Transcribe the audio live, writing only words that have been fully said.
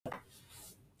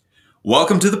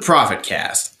Welcome to the Profit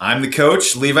Cast. I'm the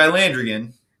coach, Levi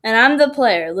Landrigan. And I'm the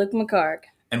player, Luke McCarg.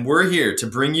 And we're here to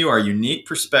bring you our unique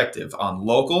perspective on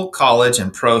local, college,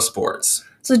 and pro sports.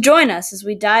 So join us as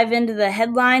we dive into the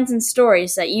headlines and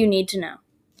stories that you need to know.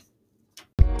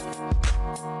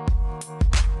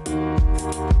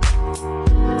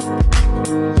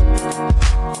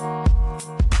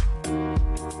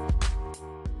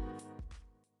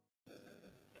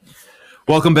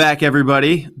 Welcome back,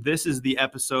 everybody. This is the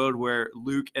episode where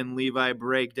Luke and Levi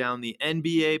break down the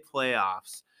NBA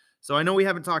playoffs. So I know we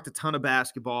haven't talked a ton of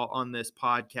basketball on this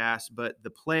podcast, but the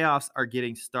playoffs are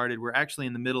getting started. We're actually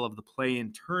in the middle of the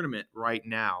play-in tournament right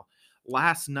now.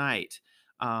 Last night,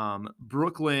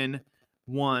 Brooklyn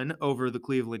won over the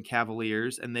Cleveland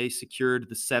Cavaliers, and they secured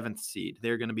the 7th seed.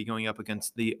 They're going to be going up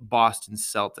against the Boston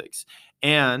Celtics.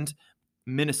 And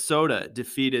Minnesota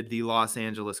defeated the Los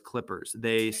Angeles Clippers.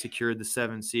 They secured the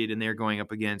 7th seed, and they're going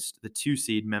up against the 2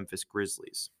 seed Memphis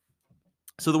Grizzlies.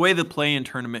 So the way the play-in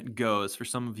tournament goes, for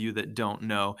some of you that don't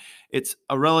know, it's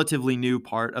a relatively new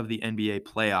part of the NBA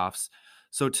playoffs.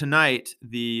 So tonight,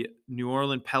 the New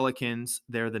Orleans Pelicans,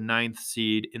 they're the 9th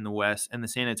seed in the West, and the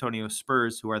San Antonio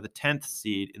Spurs, who are the 10th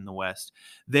seed in the West,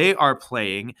 they are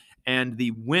playing, and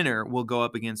the winner will go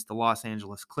up against the Los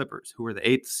Angeles Clippers, who are the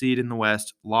 8th seed in the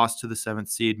West, lost to the 7th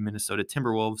seed Minnesota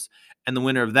Timberwolves, and the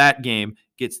winner of that game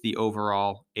gets the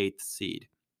overall 8th seed.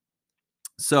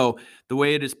 So the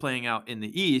way it is playing out in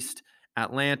the East,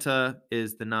 Atlanta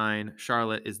is the 9,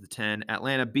 Charlotte is the 10.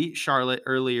 Atlanta beat Charlotte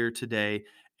earlier today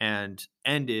and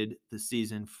ended the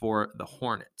season for the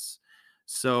Hornets.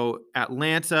 So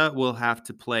Atlanta will have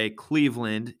to play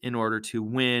Cleveland in order to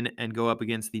win and go up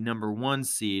against the number 1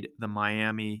 seed, the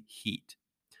Miami Heat.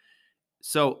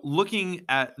 So looking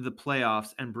at the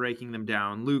playoffs and breaking them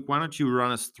down, Luke, why don't you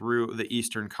run us through the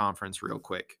Eastern Conference real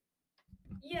quick?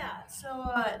 Yeah, so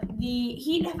the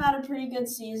Heat have had a pretty good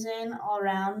season all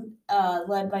around,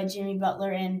 led by Jimmy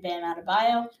Butler and Bam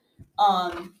Adebayo.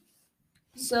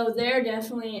 So they're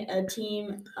definitely a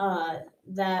team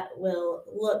that will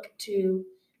look to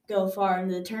go far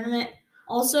into the tournament.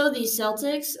 Also, the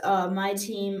Celtics, my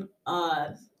team,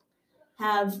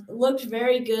 have looked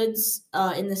very good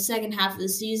in the second half of the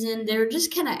season. They were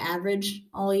just kind of average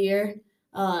all year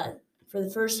for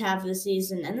the first half of the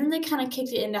season, and then they kind of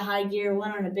kicked it into high gear,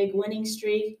 went on a big winning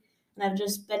streak, and have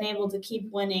just been able to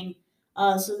keep winning.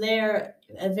 So they're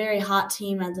a very hot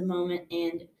team at the moment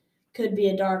and could be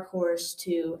a dark horse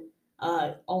to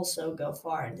also go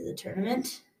far into the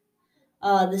tournament.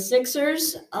 The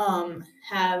Sixers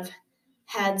have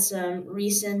had some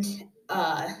recent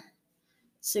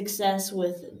success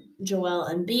with Joel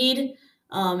Embiid,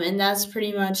 and that's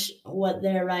pretty much what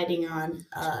they're riding on.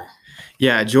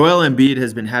 Yeah, Joel Embiid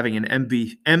has been having an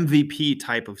MVP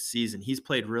type of season. He's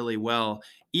played really well,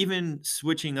 even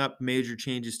switching up major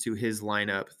changes to his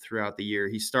lineup throughout the year.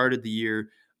 He started the year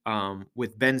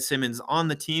with Ben Simmons on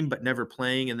the team, but never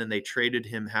playing, and then they traded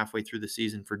him halfway through the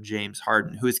season for James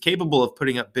Harden, who is capable of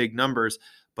putting up big numbers,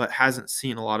 but hasn't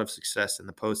seen a lot of success in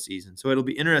the postseason. So it'll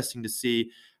be interesting to see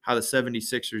how the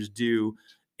 76ers do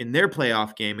in their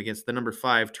playoff game against the number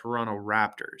 5 Toronto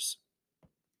Raptors.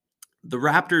 The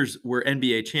Raptors were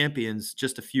NBA champions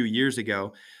just a few years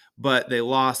ago, but they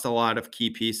lost a lot of key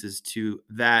pieces to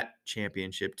that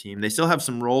championship team. They still have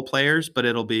some role players, but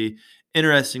it'll be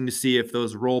interesting to see if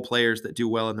those role players that do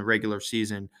well in the regular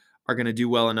season are going to do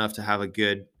well enough to have a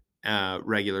good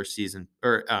regular season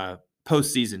or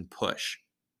postseason push.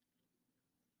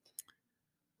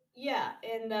 Yeah,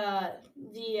 and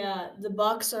the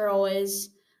Bucks are always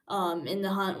in the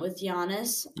hunt with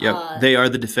Giannis. Yep, they are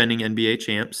the defending NBA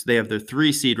champs. They have their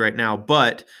 3 seed right now,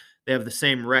 but they have the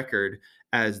same record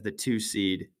as the 2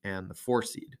 seed and the 4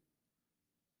 seed.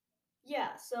 Yeah,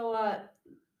 so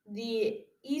the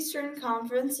Eastern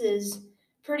Conference is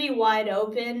pretty wide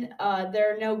open.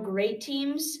 There are no great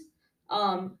teams,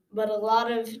 but a lot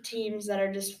of teams that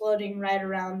are just floating right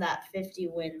around that 50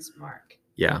 wins mark.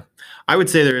 Yeah, I would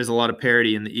say there is a lot of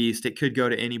parity in the East. It could go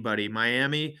to anybody.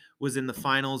 Miami was in the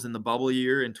finals in the bubble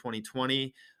year in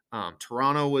 2020.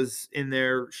 Toronto was in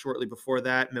there shortly before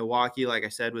that. Milwaukee, like I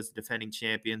said, was the defending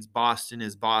champions. Boston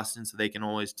is Boston, so they can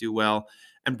always do well.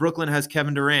 And Brooklyn has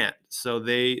Kevin Durant, so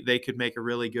they could make a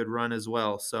really good run as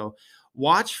well. So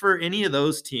watch for any of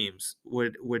those teams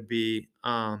would be.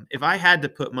 If I had to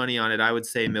put money on it, I would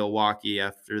say Milwaukee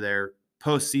after their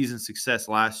postseason success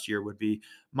last year would be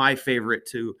my favorite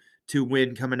to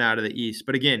win coming out of the East.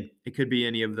 But again, it could be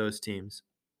any of those teams.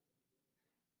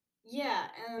 Yeah,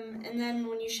 and then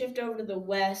when you shift over to the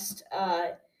West,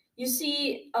 you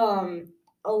see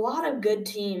a lot of good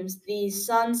teams. The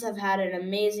Suns have had an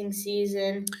amazing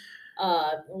season.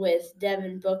 with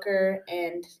Devin Booker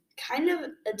and kind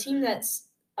of a team that's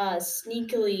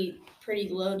sneakily pretty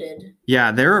loaded.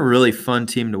 Yeah, they're a really fun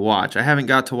team to watch. I haven't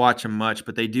got to watch them much,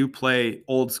 but they do play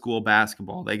old school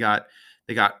basketball. They got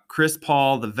Chris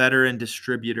Paul, the veteran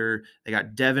distributor. They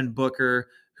got Devin Booker,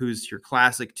 who's your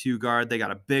classic two guard. They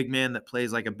got a big man that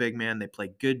plays like a big man. They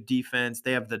play good defense.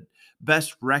 They have the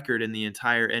best record in the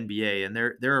entire NBA, and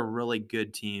they're a really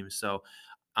good team. So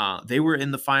they were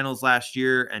in the finals last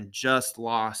year and just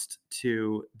lost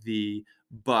to the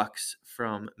Bucks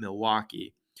from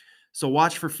Milwaukee. So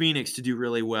watch for Phoenix to do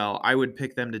really well. I would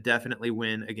pick them to definitely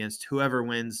win against whoever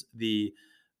wins the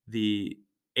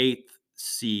eighth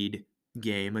seed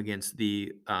game against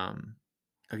the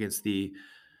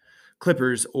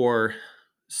Clippers or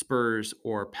Spurs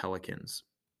or Pelicans.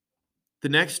 The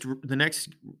next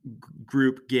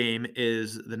group game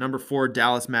is the number 4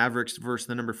 Dallas Mavericks versus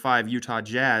the number 5 Utah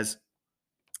Jazz.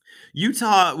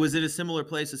 Utah was in a similar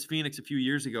place as Phoenix a few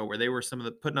years ago, where they were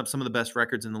putting up some of the best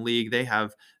records in the league. They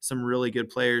have some really good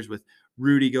players with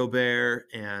Rudy Gobert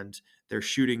and their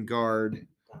shooting guard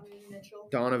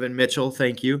Donovan Mitchell.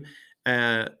 Thank you.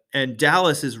 And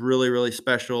Dallas is really, really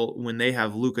special when they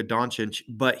have Luka Doncic,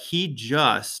 but he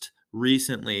just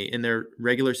recently in their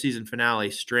regular season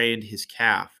finale strained his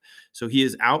calf. So he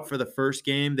is out for the first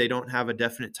game. They don't have a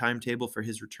definite timetable for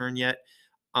his return yet.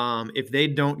 If they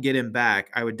don't get him back,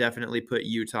 I would definitely put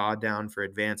Utah down for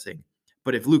advancing.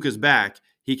 But if Luka's back,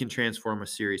 he can transform a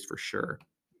series for sure.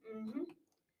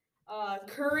 Mm-hmm.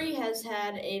 Curry has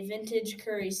had a vintage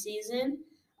Curry season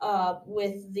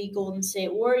with the Golden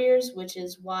State Warriors, which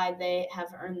is why they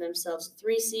have earned themselves a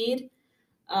 3 seed,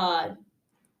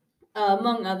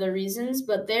 among other reasons.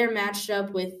 But they're matched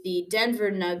up with the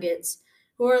Denver Nuggets,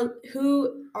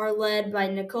 who are led by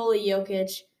Nikola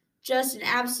Jokic, just an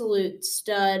absolute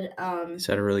stud. He's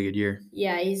had a really good year.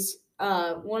 Yeah, he's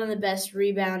one of the best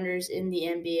rebounders in the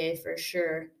NBA for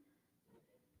sure.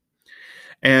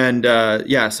 And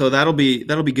so that'll be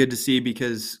good to see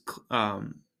because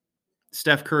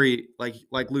Steph Curry,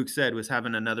 like Luke said, was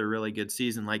having another really good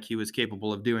season, like he was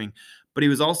capable of doing. But he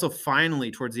was also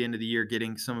finally towards the end of the year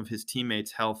getting some of his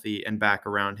teammates healthy and back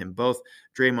around him. Both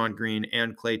Draymond Green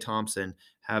and Klay Thompson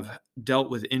have dealt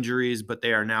with injuries, but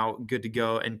they are now good to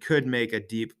go and could make a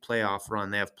deep playoff run.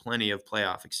 They have plenty of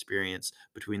playoff experience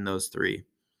between those three.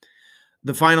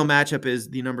 The final matchup is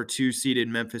the number 2 seeded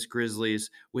Memphis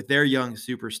Grizzlies with their young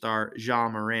superstar, Ja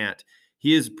Morant.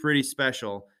 He is pretty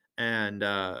special, and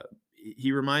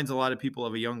he reminds a lot of people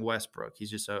of a young Westbrook.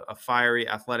 He's just a fiery,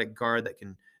 athletic guard that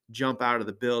can jump out of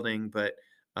the building, but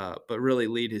really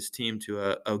lead his team to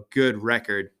a good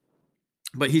record.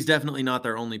 But he's definitely not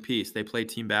their only piece. They play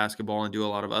team basketball and do a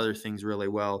lot of other things really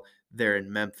well there in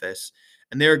Memphis.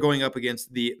 And they're going up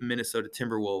against the Minnesota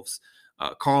Timberwolves.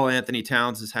 Karl Anthony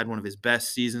Towns has had one of his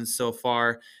best seasons so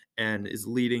far and is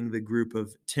leading the group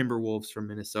of Timberwolves from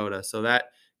Minnesota. So that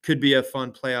could be a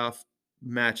fun playoff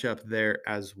matchup there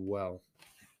as well.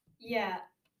 Yeah,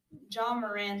 Ja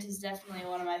Morant is definitely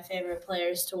one of my favorite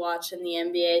players to watch in the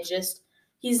NBA.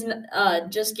 He's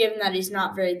just given that he's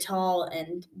not very tall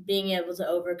and being able to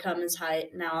overcome his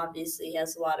height. Now, obviously, he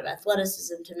has a lot of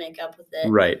athleticism to make up with it.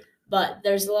 Right. But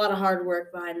there's a lot of hard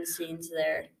work behind the scenes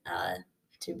there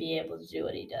to be able to do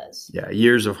what he does. Yeah,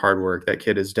 years of hard work. That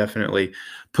kid has definitely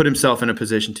put himself in a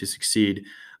position to succeed.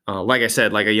 Like I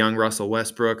said, like a young Russell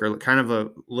Westbrook or kind of a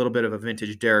little bit of a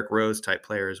vintage Derrick Rose type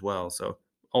player as well. So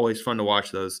always fun to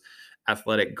watch those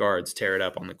athletic guards tear it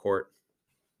up on the court.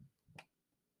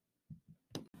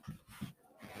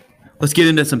 Let's get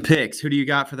into some picks. Who do you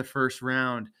got for the first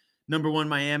round? Number 1,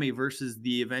 Miami versus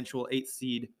the eventual 8th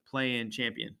seed play-in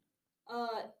champion.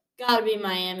 Gotta be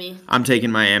Miami. I'm taking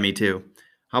Miami too.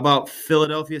 How about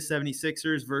Philadelphia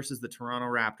 76ers versus the Toronto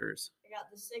Raptors? I got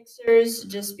the Sixers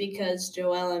just because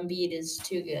Joel Embiid is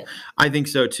too good. I think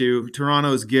so too.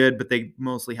 Toronto is good, but they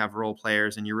mostly have role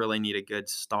players, and you really need a good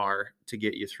star to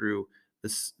get you through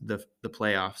the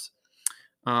playoffs.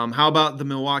 How about the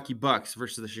Milwaukee Bucks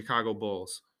versus the Chicago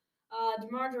Bulls?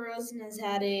 DeMar DeRozan has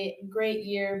had a great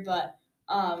year, but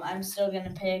I'm still going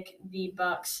to pick the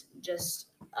Bucks, just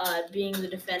being the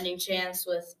defending champs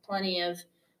with plenty of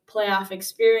playoff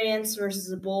experience versus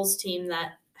the Bulls team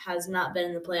that has not been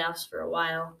in the playoffs for a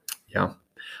while. Yeah,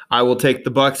 I will take the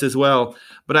Bucks as well,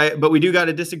 but we do got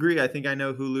to disagree. I think I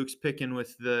know who Luke's picking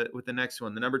with the next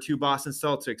one. The number 2 Boston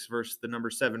Celtics versus the number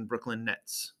 7 Brooklyn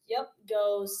Nets. Yep,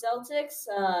 go Celtics.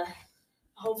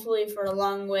 Hopefully for a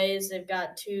long ways. They've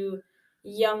got 2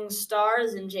 young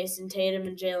stars in Jason Tatum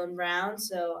and Jaylen Brown,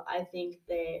 so I think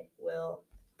they will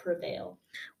prevail.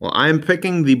 Well, I'm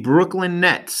picking the Brooklyn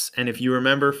Nets. And if you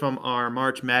remember from our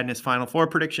March Madness Final Four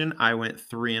prediction, I went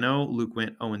 3-0. Luke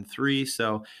went 0-3.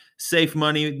 So safe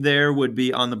money there would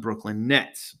be on the Brooklyn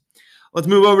Nets. Let's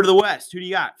move over to the West. Who do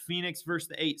you got? Phoenix versus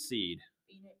the 8 seed.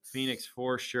 Phoenix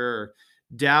for sure.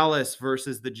 Dallas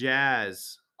versus the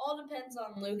Jazz. All depends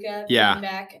on Luka Yeah. being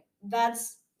back.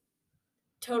 That's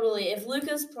totally. If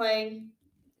Luka's playing,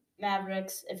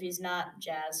 Mavericks. If he's not,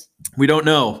 Jazz. We don't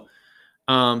know.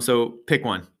 So pick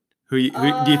one. Who do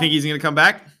you think he's going to come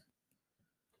back?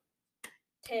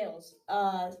 Tails.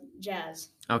 Jazz.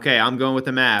 Okay, I'm going with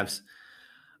the Mavs.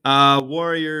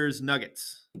 Warriors,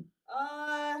 Nuggets.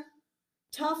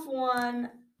 Tough one.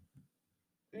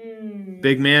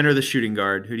 Big man or the shooting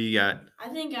guard? Who do you got? I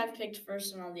think I've picked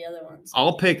first on all the other ones.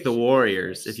 I'll pick the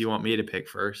Warriors if you want me to pick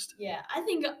first. Yeah, I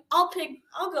think I'll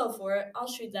go for it. I'll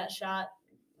shoot that shot.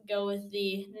 Go with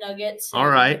the Nuggets. All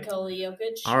right. Nikola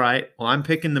Jokic. All right. Well, I'm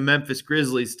picking the Memphis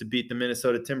Grizzlies to beat the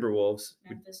Minnesota Timberwolves.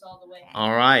 Memphis all the way.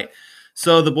 All right.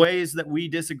 So the ways that we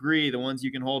disagree, the ones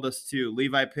you can hold us to.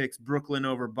 Levi picks Brooklyn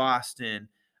over Boston,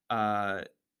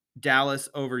 Dallas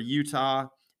over Utah,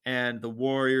 and the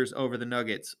Warriors over the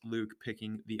Nuggets. Luke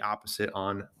picking the opposite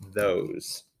on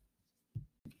those.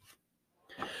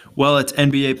 Well, it's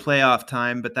NBA playoff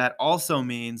time, but that also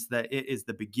means that it is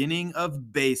the beginning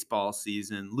of baseball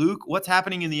season. Luke, what's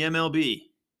happening in the MLB?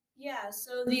 Yeah,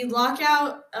 so the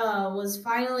lockout was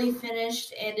finally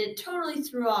finished, and it totally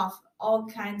threw off all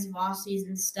kinds of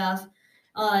off-season stuff.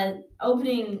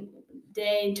 Opening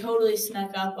day totally snuck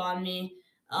up on me,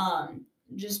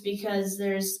 just because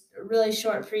there's a really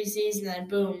short preseason, and then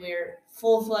boom, we're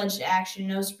full-fledged action,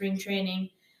 no spring training.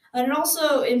 And it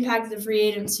also impacted the free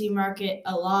agency market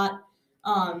a lot.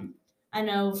 I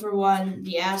know, for one,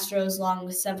 the Astros, along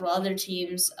with several other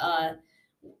teams,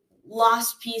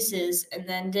 lost pieces and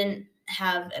then didn't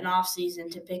have an off season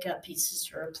to pick up pieces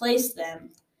to replace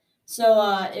them.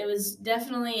 So it was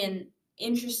definitely an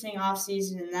interesting off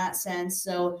season in that sense.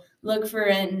 So look for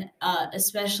an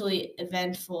especially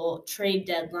eventful trade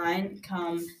deadline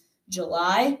come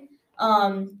July.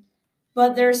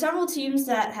 But there are several teams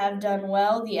that have done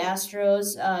well. The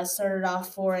Astros started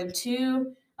off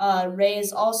 4-2.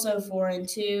 Rays also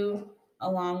 4-2,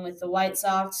 along with the White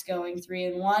Sox going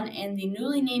 3-1, and the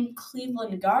newly named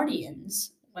Cleveland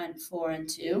Guardians went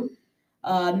 4-2.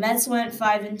 Mets went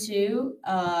 5-2,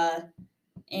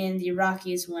 and the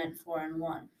Rockies went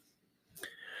 4-1.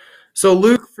 So,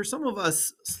 Luke, for some of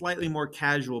us slightly more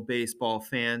casual baseball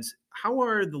fans, how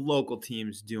are the local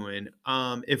teams doing?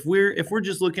 If we're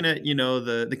just looking at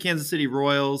the Kansas City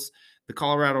Royals, the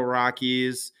Colorado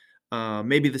Rockies,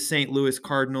 maybe the St. Louis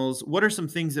Cardinals, what are some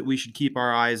things that we should keep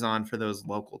our eyes on for those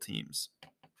local teams?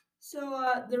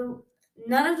 So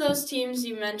none of those teams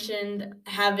you mentioned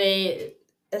have a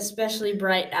especially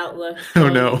bright outlook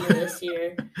going into this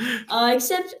year.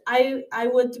 Except I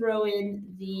would throw in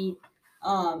the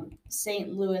St.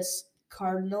 Louis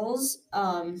Cardinals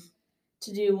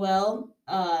to do well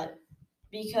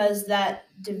because that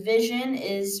division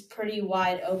is pretty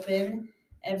wide open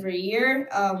every year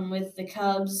with the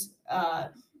Cubs,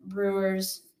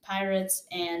 Brewers, Pirates,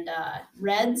 and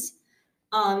Reds.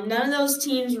 None of those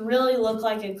teams really look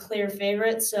like a clear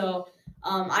favorite, so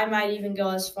I might even go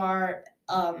as far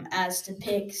as to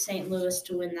pick St. Louis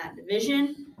to win that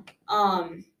division.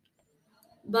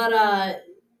 But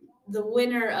the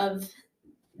winner of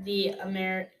the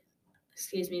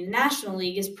National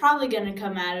League is probably going to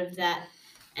come out of that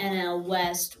NL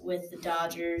West with the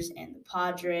Dodgers and the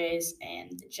Padres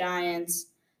and the Giants.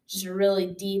 Just a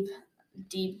really deep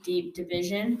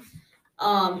division.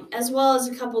 As well as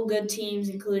a couple good teams,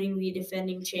 including the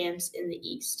defending champs in the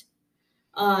East.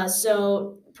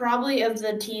 So probably of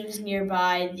the teams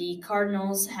nearby, the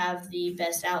Cardinals have the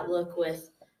best outlook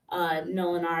with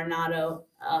Nolan Arenado,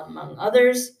 among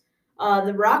others.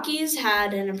 The Rockies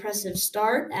had an impressive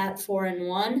start at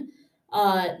 4-1.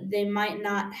 They might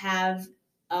not have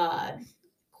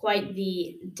quite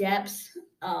the depth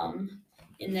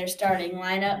in their starting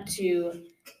lineup to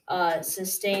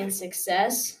sustain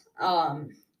success.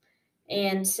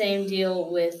 And same deal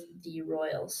with the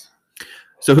Royals.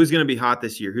 So who's going to be hot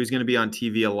this year? Who's going to be on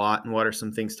TV a lot, and what are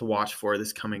some things to watch for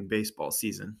this coming baseball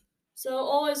season? So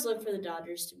always look for the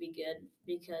Dodgers to be good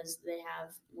because they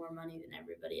have more money than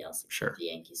everybody else except the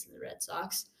Yankees and the Red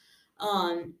Sox.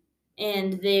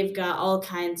 And they've got all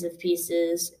kinds of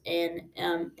pieces and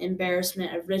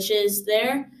embarrassment of riches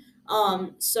there.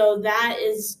 So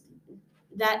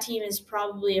that team is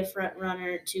probably a front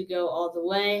runner to go all the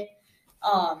way.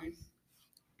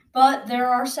 But there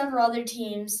are several other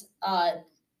teams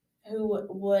who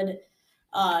would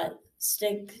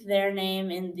stick their name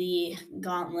in the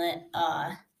gauntlet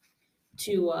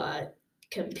to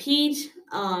compete.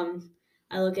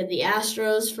 I look at the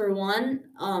Astros for one.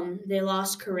 They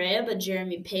lost Correa, but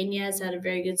Jeremy Pena has had a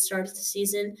very good start to the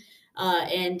season,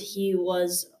 and he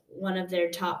was one of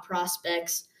their top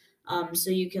prospects.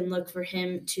 So you can look for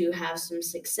him to have some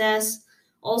success.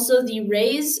 Also, the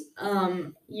Rays,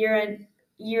 year in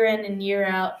and year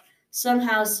out,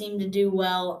 somehow seem to do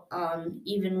well,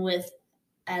 even with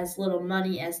as little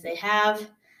money as they have.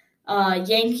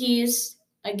 Yankees,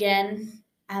 again,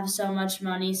 have so much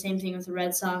money. Same thing with the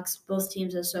Red Sox. Both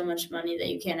teams have so much money that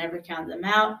you can't ever count them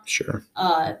out. Sure.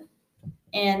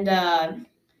 And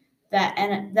that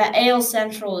AL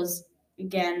Central is,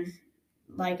 again,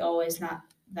 like always, not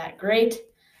that great.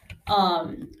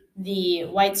 The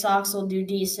White Sox will do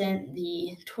decent.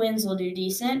 The Twins will do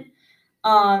decent.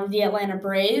 The Atlanta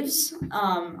Braves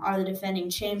are the defending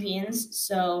champions,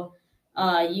 so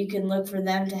you can look for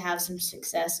them to have some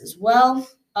success as well.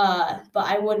 But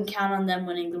I wouldn't count on them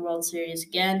winning the World Series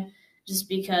again, just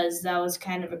because that was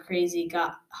kind of a crazy,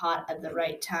 got hot at the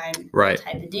right time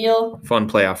type of deal. Fun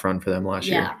playoff run for them last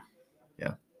year.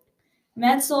 Yeah.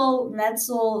 Mets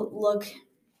will look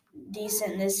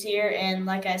decent this year, and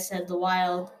like I said, the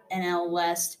Wild NL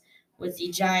West with the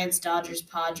Giants, Dodgers,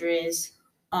 Padres,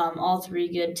 all three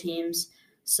good teams.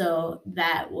 So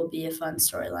that will be a fun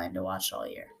storyline to watch all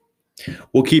year.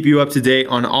 We'll keep you up to date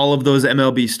on all of those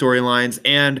MLB storylines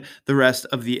and the rest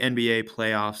of the NBA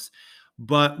playoffs.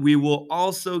 But we will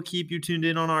also keep you tuned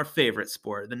in on our favorite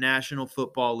sport, the National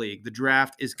Football League. The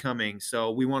draft is coming,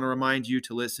 so we want to remind you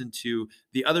to listen to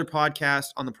the other podcast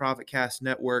on the ProfitCast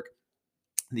Network,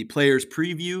 the Players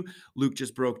Preview. Luke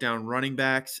just broke down running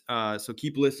backs, so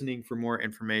keep listening for more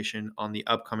information on the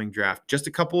upcoming draft. Just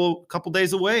a couple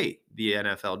days away, the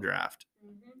NFL draft.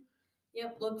 Mm-hmm.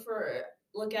 Yep,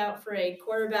 look out for a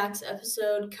quarterbacks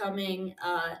episode coming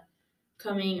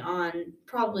on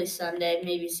probably Sunday,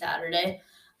 maybe Saturday.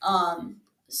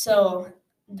 So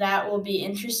that will be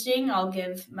interesting. I'll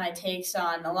give my takes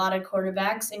on a lot of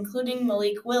quarterbacks, including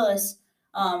Malik Willis,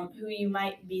 who you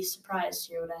might be surprised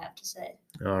to hear what I have to say.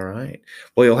 All right.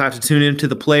 Well, you'll have to tune into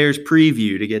the Players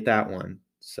Preview to get that one.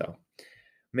 So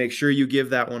make sure you give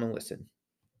that one a listen.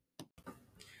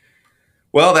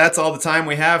 Well, that's all the time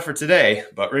we have for today.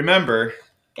 But remember,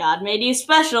 God made you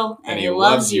special, and He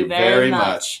loves you very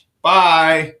much.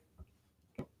 Bye.